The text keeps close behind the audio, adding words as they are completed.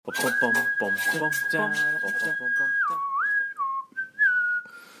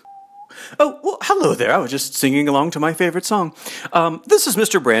Oh, well, hello there. I was just singing along to my favorite song. This is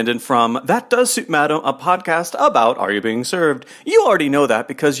Mr. Brandon from That Does Suit Madam, a podcast about Are You Being Served? You already know that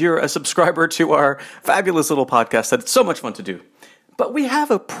because you're a subscriber to our fabulous little podcast that it's so much fun to do. But we have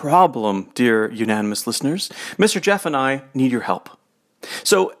a problem, dear unanimous listeners. Mr. Jeff and I need your help.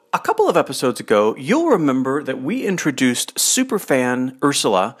 So, a couple of episodes ago, you'll remember that we introduced superfan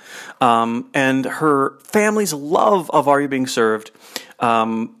Ursula and her family's love of Are You Being Served?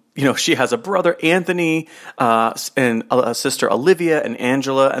 She has a brother, Anthony, and a sister, Olivia and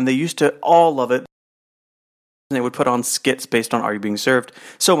Angela, and they used to all love it. And they would put on skits based on Are You Being Served?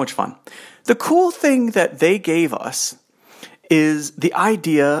 So much fun. The cool thing that they gave us is the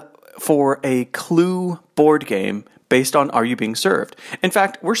idea for a Clue board game based on Are You Being Served? In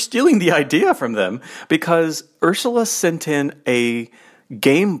fact, we're stealing the idea from them because Ursula sent in a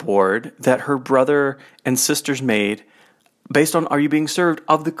game board that her brother and sisters made based on Are You Being Served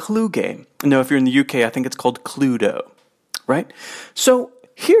of the Clue game. Now, if you're in the UK, I think it's called Cluedo, right? So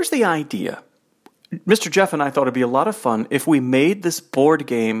here's the idea. Mr. Jeff and I thought it'd be a lot of fun if we made this board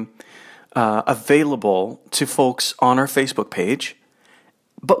game available to folks on our Facebook page.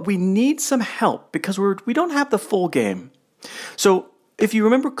 But we need some help because we don't have the full game. So if you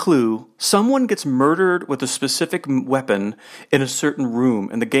remember Clue, someone gets murdered with a specific weapon in a certain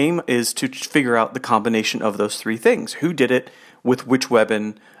room, and the game is to figure out the combination of those three things. Who did it, with which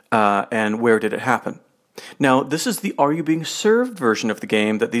weapon, and where did it happen? Now, this is the Are You Being Served version of the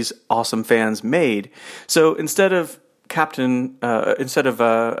game that these awesome fans made. So instead of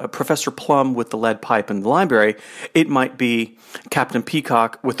Professor Plum with the lead pipe in the library, it might be Captain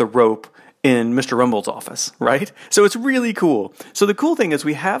Peacock with the rope in Mr. Rumble's office, right? So it's really cool. So the cool thing is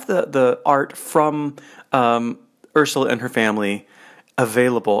we have the art from Ursula and her family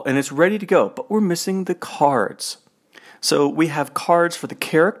available, and it's ready to go, but we're missing the cards. So we have cards for the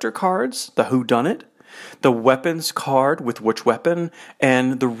character cards, the whodunit, the weapons card with which weapon,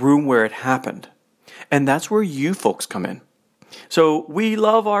 and the room where it happened. And that's where you folks come in. So we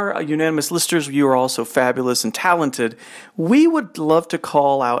love our unanimous listeners. You are all so fabulous and talented. We would love to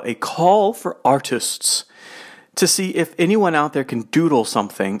call out a call for artists to see if anyone out there can doodle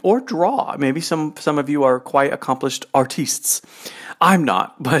something or draw. Maybe some of you are quite accomplished artistes. I'm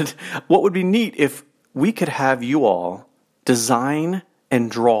not, but what would be neat if we could have you all design and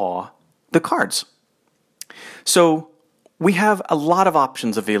draw the cards. So we have a lot of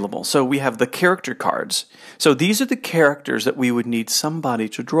options available. So we have the character cards. So these are the characters that we would need somebody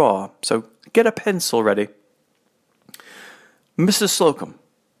to draw. So get a pencil ready. Mrs. Slocum,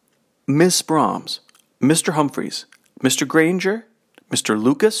 Miss Brahms, Mr. Humphreys, Mr. Granger, Mr.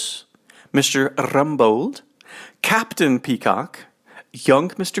 Lucas, Mr. Rumbold, Captain Peacock, young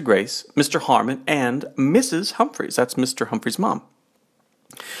Mr. Grace, Mr. Harmon, and Mrs. Humphreys. That's Mr. Humphreys' mom.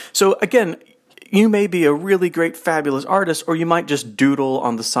 So again, you may be a really great, fabulous artist, or you might just doodle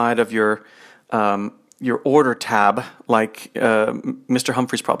on the side of your order tab, like Mr.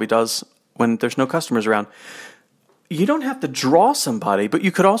 Humphreys probably does when there's no customers around. You don't have to draw somebody, but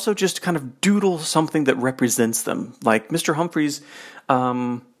you could also just kind of doodle something that represents them. Like Mr. Humphreys,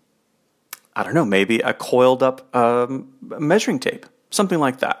 maybe a coiled up measuring tape. Something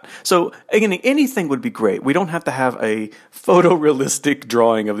like that. So, again, anything would be great. We don't have to have a photorealistic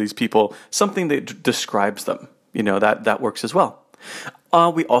drawing of these people. Something that describes them. That works as well.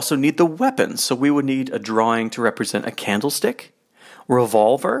 We also need the weapons. So we would need a drawing to represent a candlestick,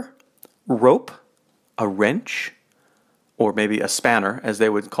 revolver, rope, a wrench, or maybe a spanner, as they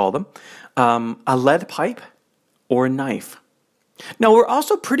would call them, a lead pipe, or a knife. Now, we're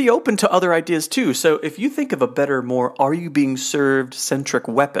also pretty open to other ideas, too. So if you think of a better, more Are You Being Served-centric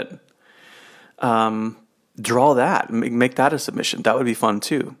weapon, draw that. Make that a submission. That would be fun,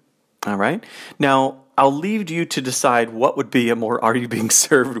 too. All right? Now, I'll leave you to decide what would be a more Are You Being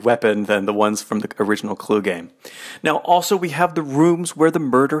Served weapon than the ones from the original Clue game. Now, also, we have the rooms where the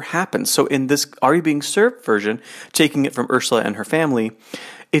murder happens. So in this Are You Being Served version, taking it from Ursula and her family,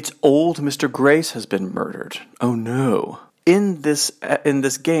 it's old Mr. Grace has been murdered. Oh, no. In this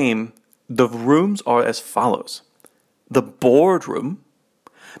game, the rooms are as follows. The boardroom,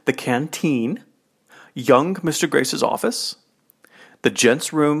 the canteen, young Mr. Grace's office, the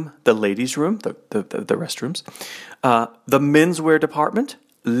gents' room, the ladies' room, the restrooms, the menswear department,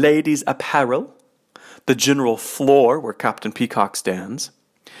 ladies' apparel, the general floor where Captain Peacock stands,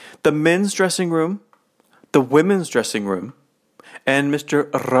 the men's dressing room, the women's dressing room, and Mr.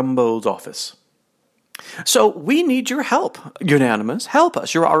 Rumbold's office. So we need your help, Unanimous. Help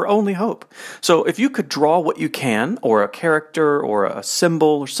us. You're our only hope. So if you could draw what you can, or a character, or a symbol,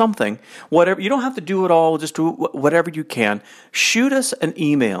 or something, whatever. You don't have to do it all. Just do whatever you can. Shoot us an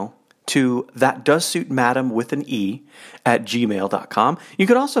email to thatdoessuitmadam with an E at gmail.com. You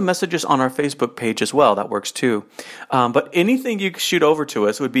could also message us on our Facebook page as well. That works too. But anything you shoot over to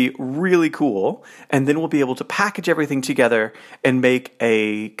us would be really cool. And then we'll be able to package everything together and make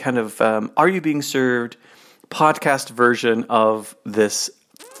a kind of Are You Being Served podcast version of this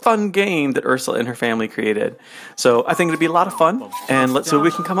fun game that Ursula and her family created. So I think it'd be a lot of fun, and let's see what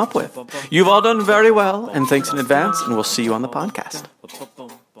we can come up with. You've all done very well, and thanks in advance, and we'll see you on the podcast.